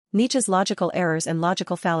Nietzsche's logical errors and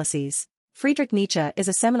logical fallacies. Friedrich Nietzsche is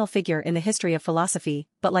a seminal figure in the history of philosophy,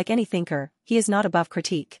 but like any thinker, he is not above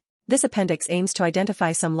critique. This appendix aims to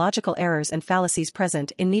identify some logical errors and fallacies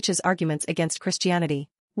present in Nietzsche's arguments against Christianity.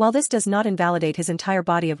 While this does not invalidate his entire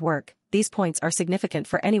body of work, these points are significant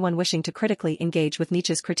for anyone wishing to critically engage with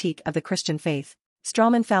Nietzsche's critique of the Christian faith.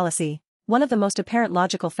 Strawman fallacy. One of the most apparent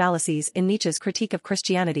logical fallacies in Nietzsche's critique of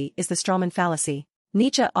Christianity is the strawman fallacy.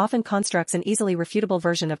 Nietzsche often constructs an easily refutable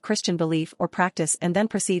version of Christian belief or practice and then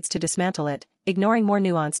proceeds to dismantle it, ignoring more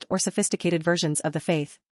nuanced or sophisticated versions of the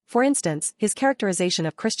faith. For instance, his characterization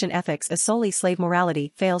of Christian ethics as solely slave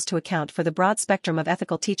morality fails to account for the broad spectrum of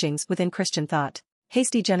ethical teachings within Christian thought.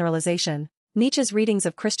 Hasty generalization. Nietzsche's readings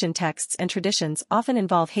of Christian texts and traditions often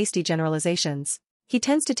involve hasty generalizations. He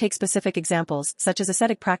tends to take specific examples such as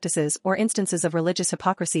ascetic practices or instances of religious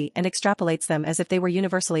hypocrisy and extrapolates them as if they were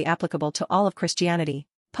universally applicable to all of Christianity.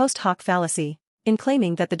 Post hoc fallacy. In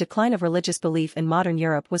claiming that the decline of religious belief in modern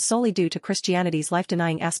Europe was solely due to Christianity's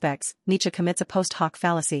life-denying aspects, Nietzsche commits a post hoc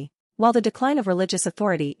fallacy. While the decline of religious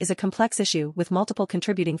authority is a complex issue with multiple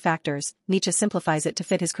contributing factors, Nietzsche simplifies it to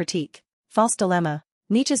fit his critique. False dilemma.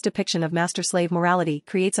 Nietzsche's depiction of master-slave morality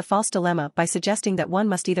creates a false dilemma by suggesting that one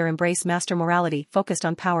must either embrace master morality focused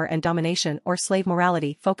on power and domination or slave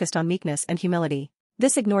morality focused on meekness and humility.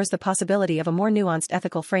 This ignores the possibility of a more nuanced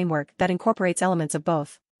ethical framework that incorporates elements of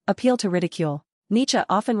both. Appeal to ridicule. Nietzsche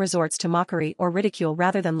often resorts to mockery or ridicule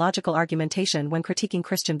rather than logical argumentation when critiquing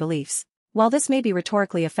Christian beliefs. While this may be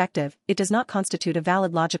rhetorically effective, it does not constitute a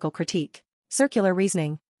valid logical critique. Circular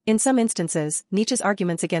reasoning. In some instances, Nietzsche's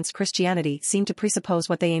arguments against Christianity seem to presuppose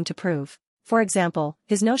what they aim to prove. For example,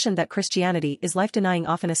 his notion that Christianity is life-denying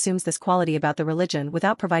often assumes this quality about the religion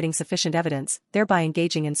without providing sufficient evidence, thereby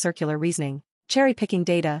engaging in circular reasoning. Cherry-picking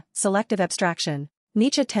data, selective abstraction.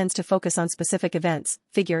 Nietzsche tends to focus on specific events,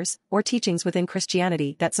 figures, or teachings within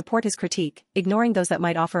Christianity that support his critique, ignoring those that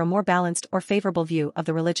might offer a more balanced or favorable view of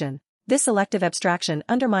the religion. This selective abstraction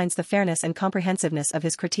undermines the fairness and comprehensiveness of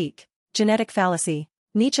his critique. Genetic fallacy.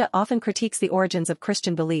 Nietzsche often critiques the origins of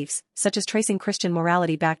Christian beliefs, such as tracing Christian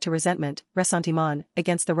morality back to resentment, ressentiment,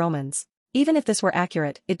 against the Romans. Even if this were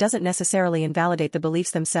accurate, it doesn't necessarily invalidate the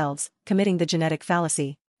beliefs themselves, committing the genetic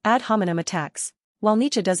fallacy. Ad hominem attacks. While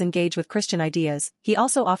Nietzsche does engage with Christian ideas, he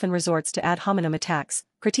also often resorts to ad hominem attacks,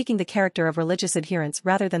 critiquing the character of religious adherents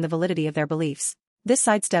rather than the validity of their beliefs. This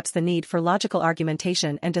sidesteps the need for logical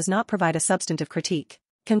argumentation and does not provide a substantive critique.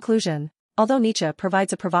 Conclusion. Although Nietzsche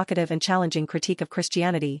provides a provocative and challenging critique of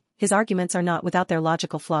Christianity, his arguments are not without their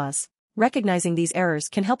logical flaws. Recognizing these errors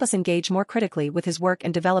can help us engage more critically with his work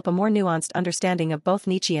and develop a more nuanced understanding of both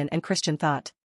Nietzschean and Christian thought.